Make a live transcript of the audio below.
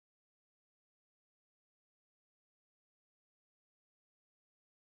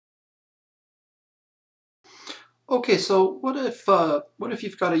Okay, so what if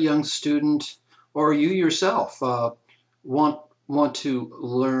you've got a young student or you yourself want want to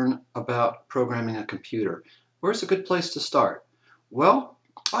learn about programming a computer? Where's a good place to start? Well,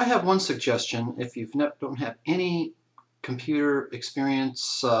 I have one suggestion. If you don't have any computer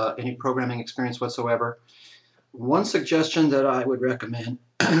experience, any programming experience whatsoever, one suggestion that I would recommend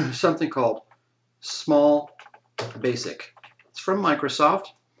something called Small Basic. It's from Microsoft.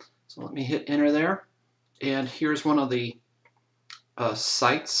 So let me hit enter there. And here's one of the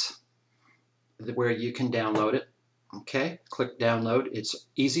sites where you can download it. Okay, click download.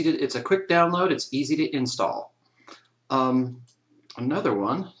 It's a quick download. It's easy to install. Another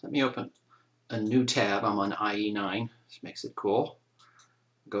one. Let me open a new tab. I'm on IE9. This makes it cool.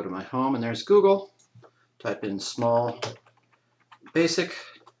 Go to my home and there's Google. Type in small basic.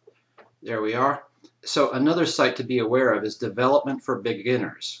 There we are. So another site to be aware of is Development for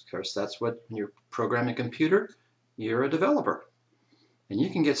Beginners. Of course, that's what when you're programming a computer, you're a developer. And you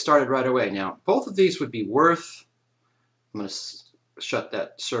can get started right away. Now, both of these would be worth, I'm going to shut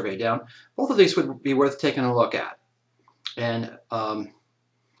that survey down. Both of these would be worth taking a look at. And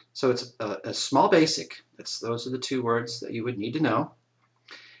so it's a small basic. Those are the two words that you would need to know.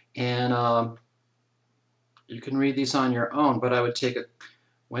 And you can read these on your own, but I would take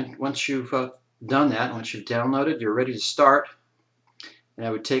once you've done that, once you've downloaded, you're ready to start, and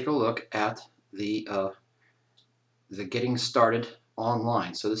I would take a look at the getting started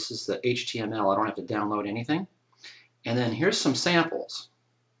online. So this is the HTML. I don't have to download anything. And then here's some samples.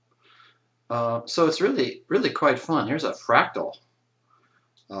 So it's really quite fun. Here's a fractal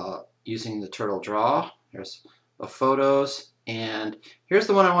using the Turtle Draw. There's photos. And here's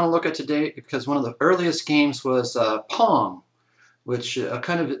the one I want to look at today because one of the earliest games was Pong, which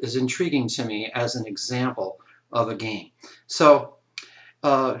kind of is intriguing to me as an example of a game. So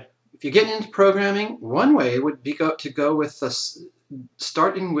if you're getting into programming, one way would be to go with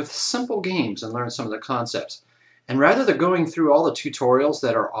starting with simple games and learn some of the concepts. And rather than going through all the tutorials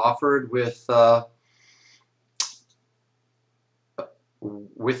that are offered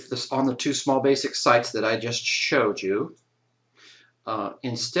on the two small basic sites that I just showed you,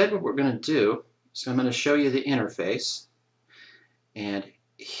 instead what we're going to do is I'm going to show you the interface. And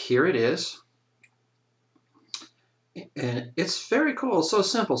here it is. And it's very cool, it's so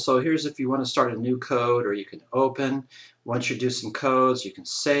simple. So here's if you want to start a new code, or you can open. Once you do some codes, you can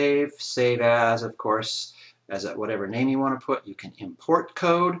save as, of course, as whatever name you want to put. You can import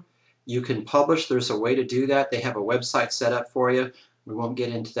code. You can publish. There's a way to do that. They have a website set up for you. We won't get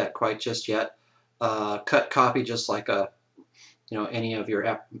into that quite just yet. Cut, copy, just like any of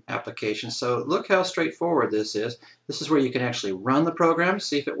your applications. So look how straightforward this is. This is where you can actually run the program,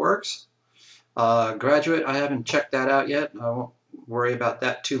 see if it works. Graduate, I haven't checked that out yet. I won't worry about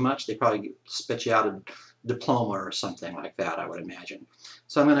that too much. They probably spit you out a diploma or something like that, I would imagine.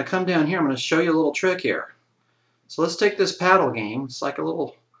 So I'm going to come down here. I'm going to show you a little trick here. So let's take this paddle game. It's like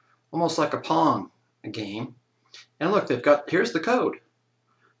almost like a Pong game. And look, here's the code.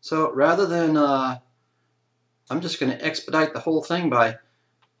 So rather than, I'm just going to expedite the whole thing by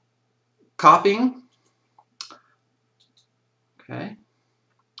copying. Okay.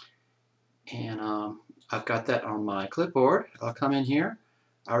 And I've got that on my clipboard. I'll come in here,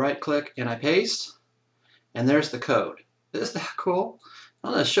 I right click and I paste, and there's the code. Isn't that cool?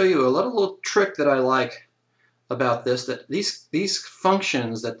 I'm going to show you a little trick that I like about this, that these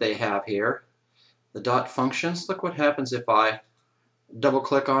functions that they have here, the dot functions, look what happens if I double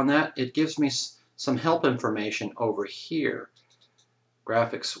click on that. It gives me some help information over here.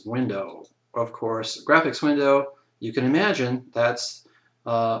 Graphics window, of course. Graphics window, you can imagine that's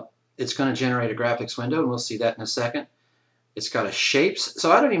it's going to generate a graphics window, and we'll see that in a second. It's got a shapes,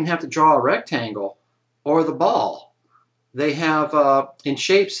 so I don't even have to draw a rectangle or the ball. They have, in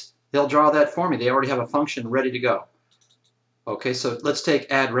shapes, they'll draw that for me. They already have a function ready to go. Okay, so let's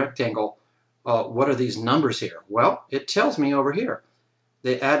take add rectangle. What are these numbers here? Well, it tells me over here.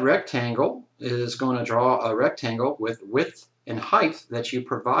 The add rectangle is going to draw a rectangle with width and height that you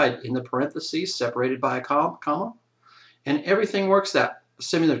provide in the parentheses separated by a comma. And everything works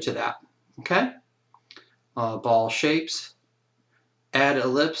similar to that. Okay? Ball shapes. Add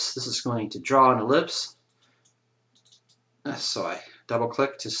ellipse. This is going to draw an ellipse. So I double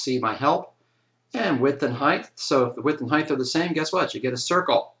click to see my help. And width and height. So if the width and height are the same, guess what? You get a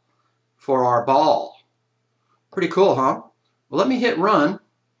circle for our ball. Pretty cool, huh? Well, let me hit run,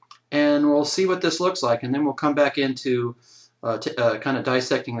 and we'll see what this looks like, and then we'll come back into kind of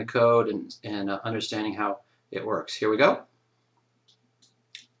dissecting the code and understanding how it works. Here we go.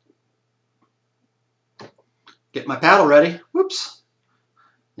 Get my paddle ready. Whoops.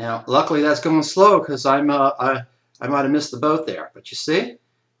 Now, luckily that's going slow because I'm I might have missed the boat there. But you see,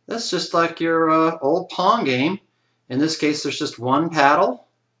 that's just like your old Pong game. In this case, there's just one paddle.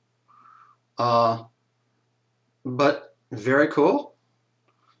 But very cool.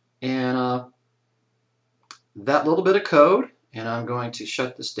 And that little bit of code, and I'm going to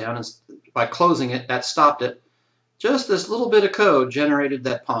shut this down, and by closing it, that stopped it. Just this little bit of code generated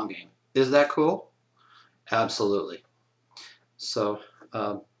that Pong game. Is that cool? Absolutely. So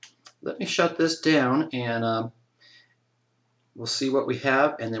let me shut this down, and we'll see what we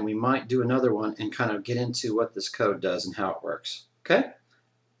have, and then we might do another one and kind of get into what this code does and how it works. Okay?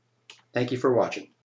 Thank you for watching.